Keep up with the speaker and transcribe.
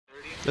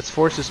Let's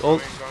force his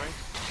ult. Going.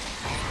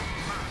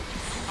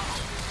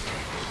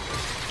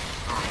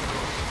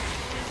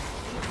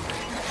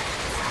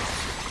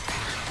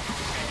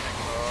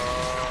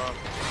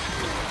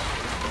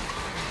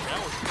 That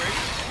was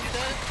crazy. Did you see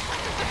that?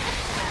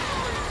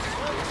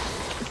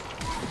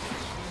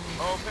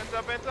 Oh,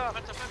 Penta.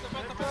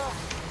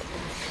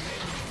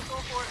 Go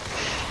for it.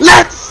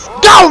 Let's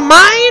go,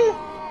 mine!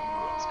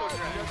 Let's go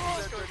drag.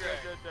 Let's go drag.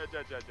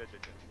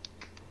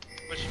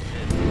 Push him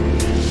in.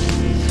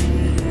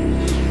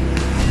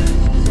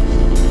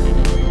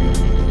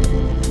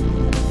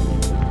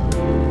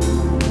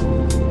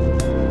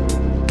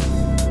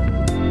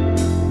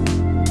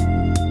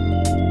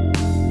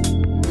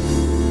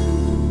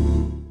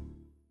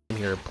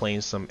 Here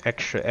playing some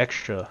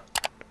extra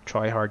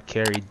try hard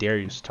carry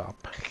Darius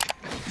top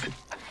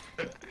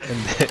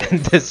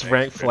in this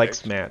rank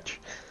flex match.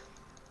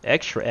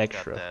 Extra.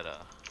 Got that,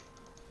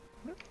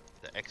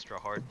 the extra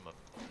hard mode.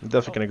 I'm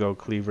definitely gonna go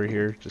Cleaver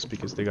here just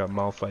because they got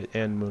Malphite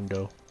and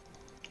Mundo.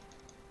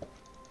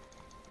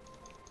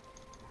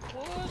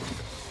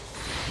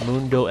 What?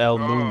 Mundo el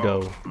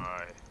Mundo. Oh,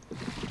 my.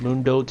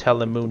 Mundo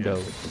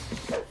Telemundo.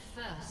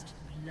 First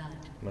blood.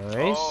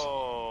 Nice.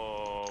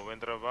 Oh, buen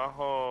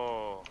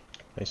trabajo.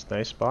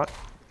 Nice spot.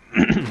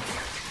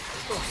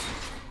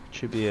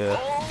 Should be a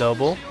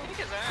double. Look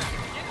at that.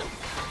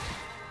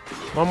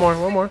 One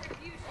more.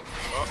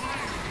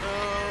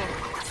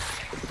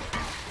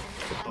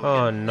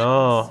 Oh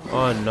no.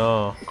 Oh,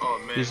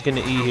 man. He's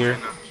gonna E here.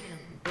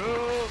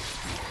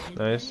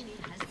 Nice.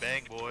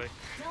 Bang, boy.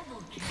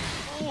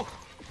 Ooh.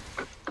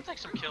 I'll take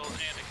some kills and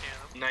a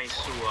cannon.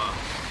 Nice.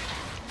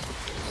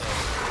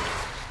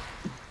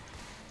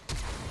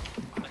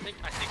 I think.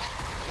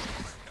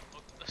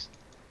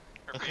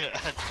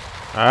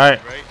 Alright.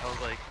 Right? I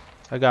was like,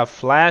 I got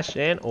flash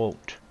and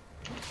ult.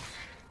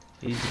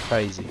 Easy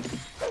peasy.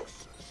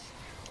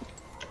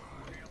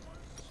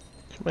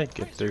 I might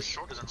get this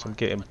since I'm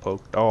getting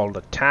poked all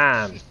the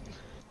time.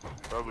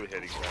 Probably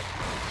heading back.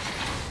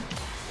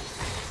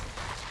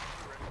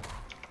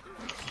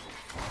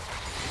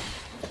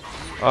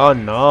 Oh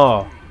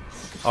no.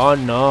 Oh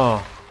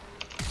no.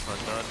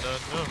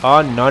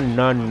 Oh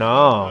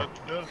no.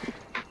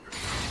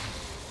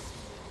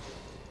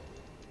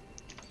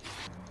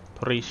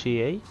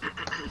 Appreciate.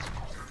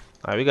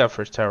 Alright, we got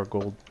first tower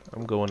gold.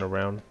 I'm going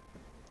around.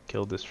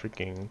 Kill this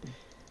freaking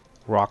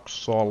rock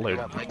solid.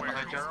 got Mike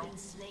behind you.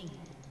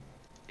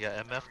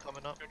 Yeah, MF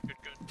coming up. Good.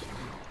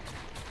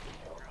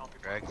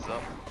 Drags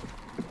up.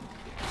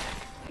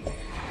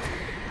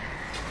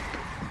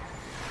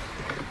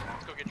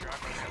 Let's go get your eye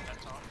got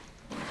that top.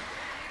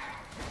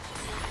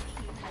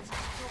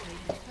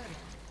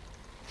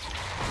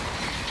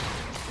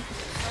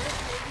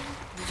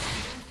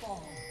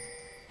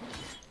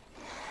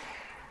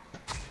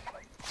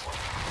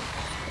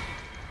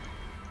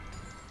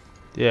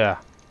 Yeah.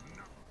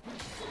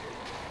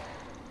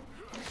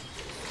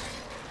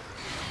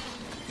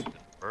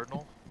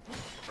 Vernal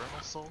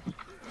soul.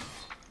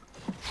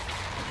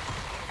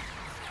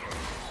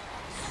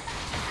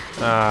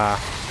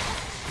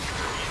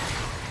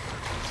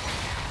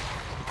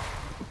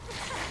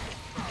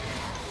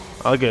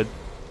 All good.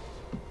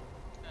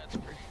 That's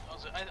pretty.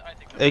 I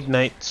think that's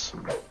Ignites.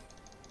 What's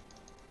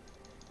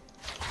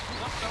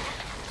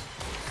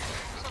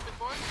up, big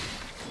boy?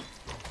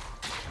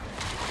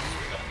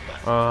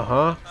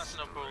 Uh-huh. That's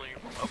no bullying.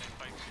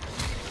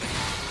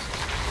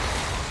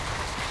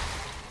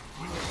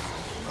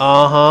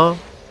 Uh-huh.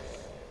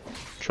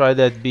 Try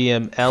that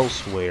BM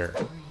elsewhere.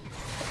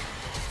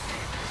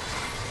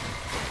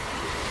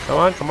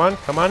 Come on.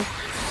 What?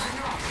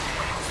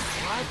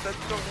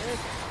 That's so heavy.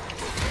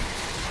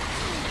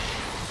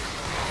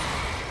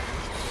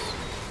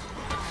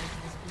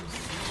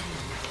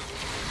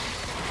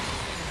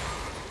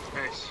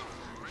 Nice.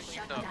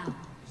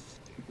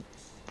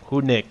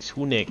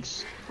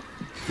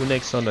 Who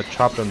next on the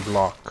chopping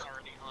block?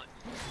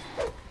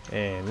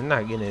 And they're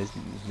not gonna.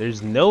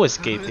 There's no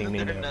escaping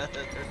me now.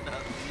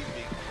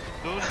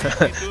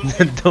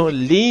 Don't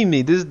leave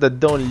me. This is the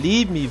don't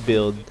leave me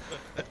build.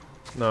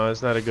 No,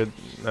 it's not a good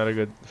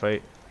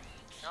fight.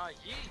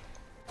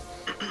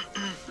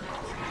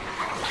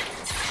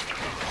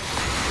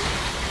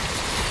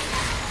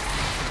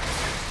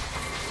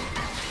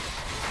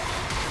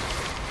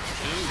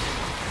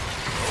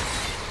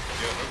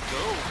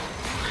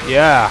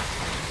 Yeah.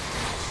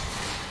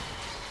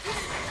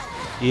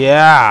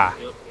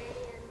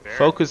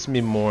 Focus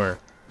me more.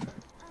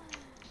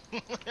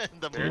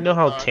 You know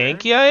how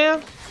tanky I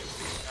am?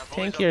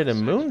 Tankier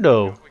than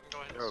Mundo.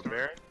 Yo,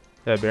 Baron?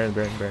 Yeah, Baron.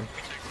 Burn.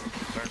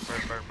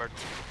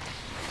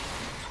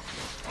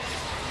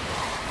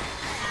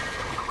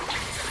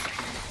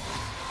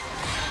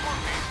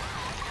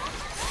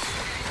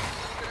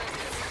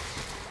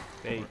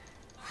 Hey.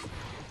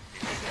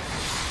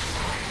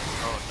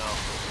 Oh no.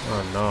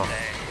 Oh no.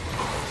 Dang.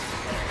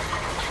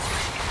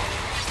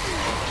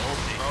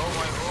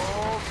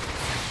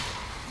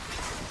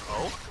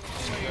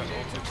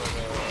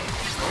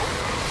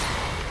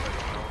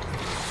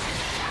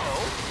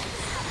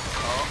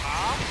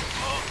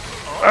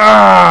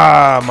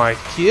 Ah, my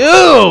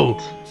Q!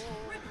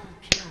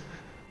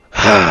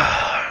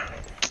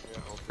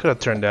 Could have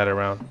turned that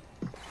around.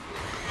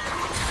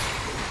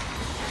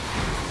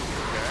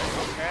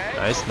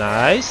 Nice,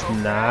 nice,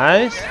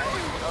 nice.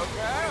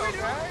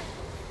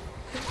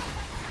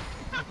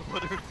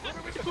 What are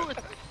we doing?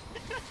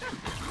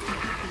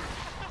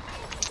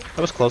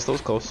 That was close, that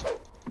was close.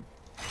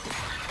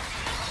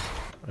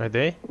 Are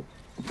they?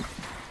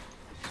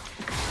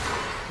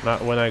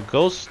 Not when I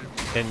ghost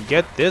and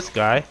get this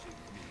guy.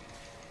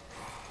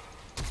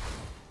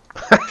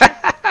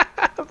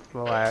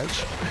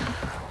 Flash.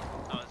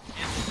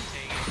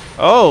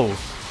 Oh!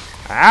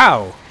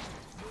 Ow!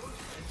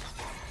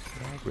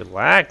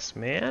 Relax,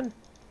 man.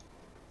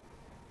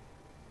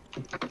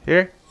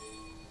 Here.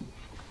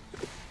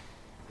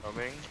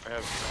 Coming. I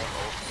have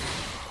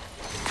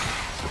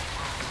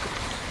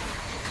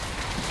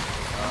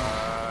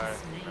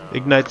no.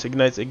 Ignites,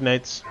 ignites,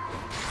 ignites.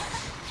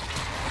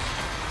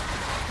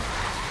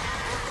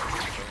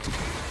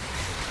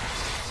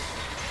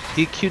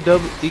 EQ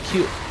double,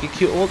 EQ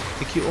ult,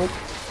 EQ ult.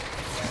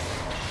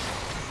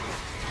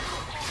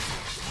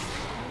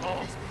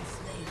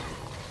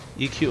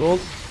 EQ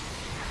ult.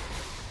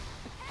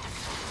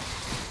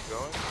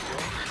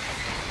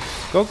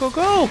 Go, go,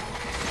 go!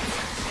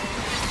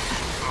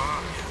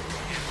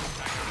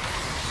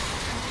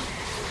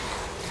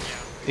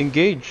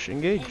 Engage,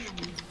 engage.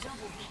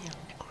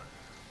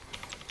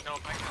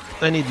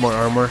 I need more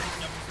armor.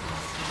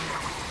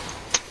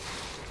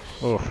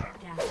 Oh.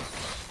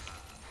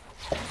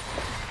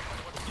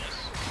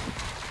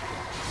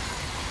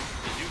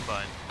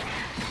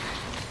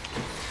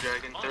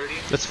 Dragon 30.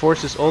 Let's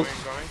force his ult.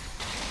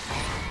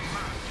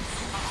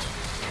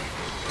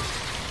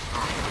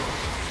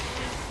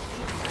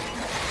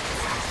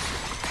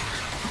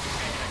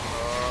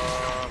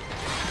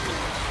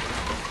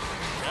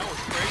 That was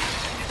crazy.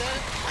 Did you see that?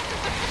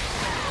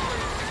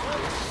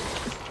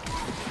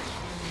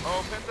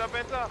 Oh, Penta,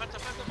 Penta.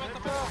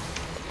 Penta.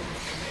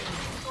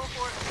 Go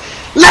for it.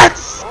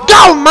 Let's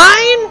go,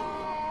 mine!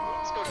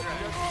 Let's go,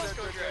 Dragon. Let's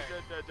go,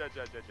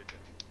 Dragon.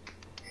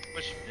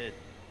 Push mid.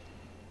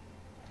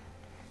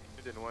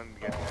 You didn't want to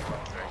get that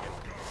dragon.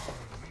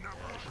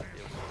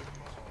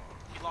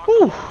 He locked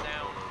Whew. him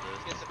down.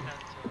 Gets a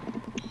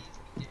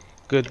Penta.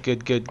 Good,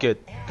 good, good, good.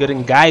 Good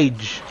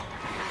engage.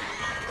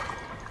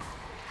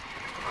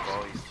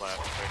 Volley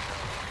slaps right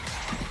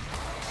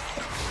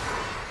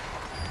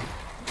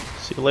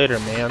See you later,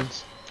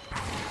 mans.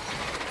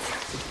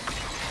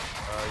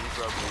 You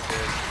probably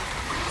did.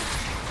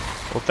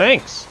 Well,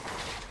 thanks.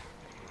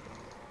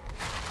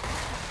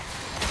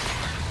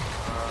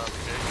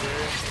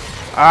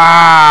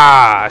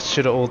 Ah,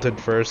 should have ulted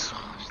first.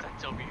 Gosh, that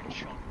W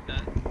chunked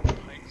that.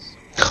 Nice.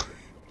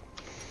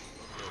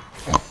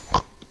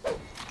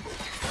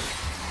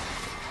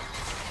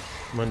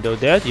 Mundo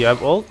dead. You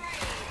have ult.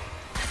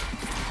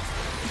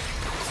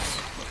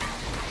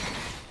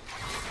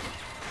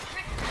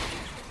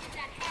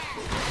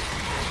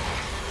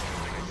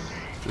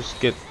 Just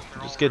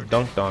get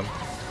dunked on.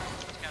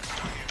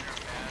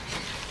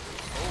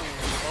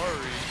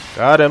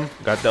 Got him.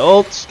 Got the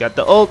ults. Got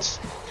the ults.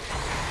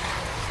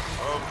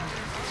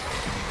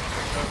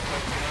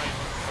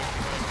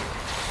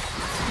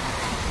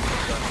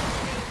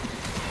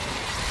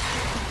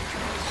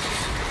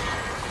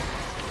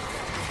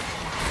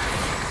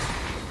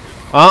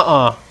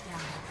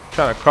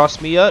 Trying to cross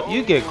me up,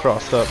 you get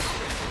crossed up.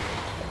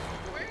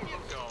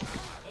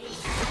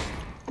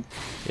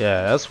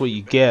 Yeah, that's what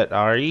you get,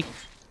 Ari. Yeah,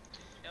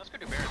 let's go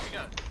do Baron. We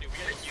got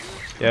you.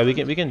 Yeah, we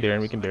can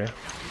Baron, we can Baron.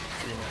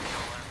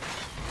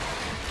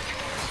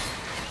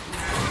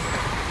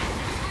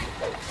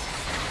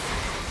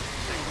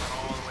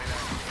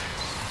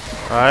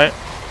 Alright.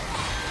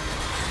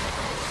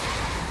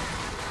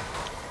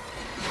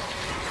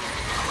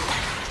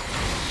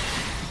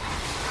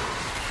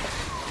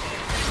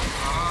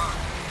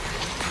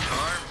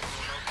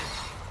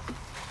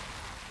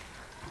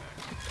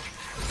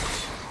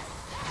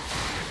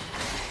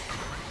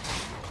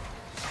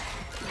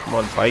 Come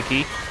on,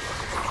 Pikey.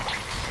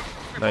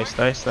 Nice,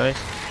 nice, nice.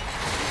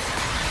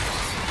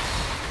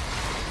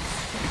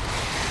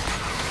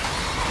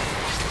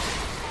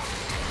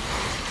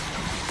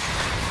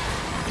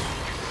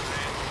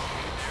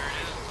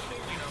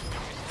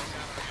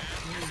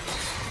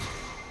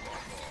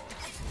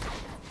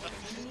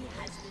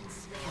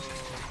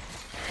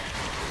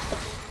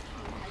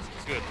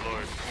 Good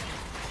lord.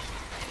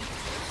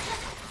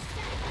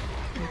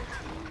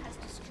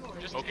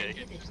 Just Okay. tank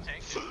it. Just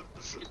tank it.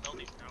 Get all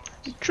these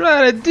towers.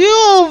 Try to do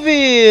over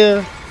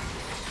here.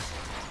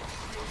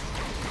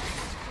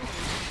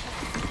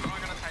 I'm not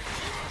gonna type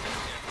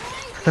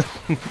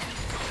it.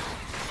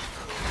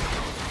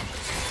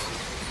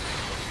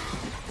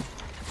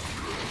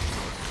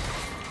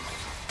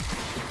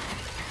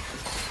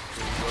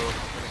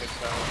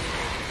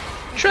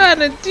 Trying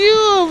to do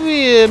over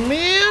here,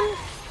 man.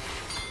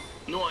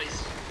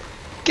 Noise.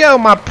 Get out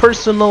my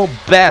personal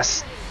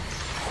best.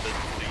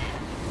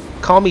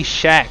 Call me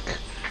Shaq.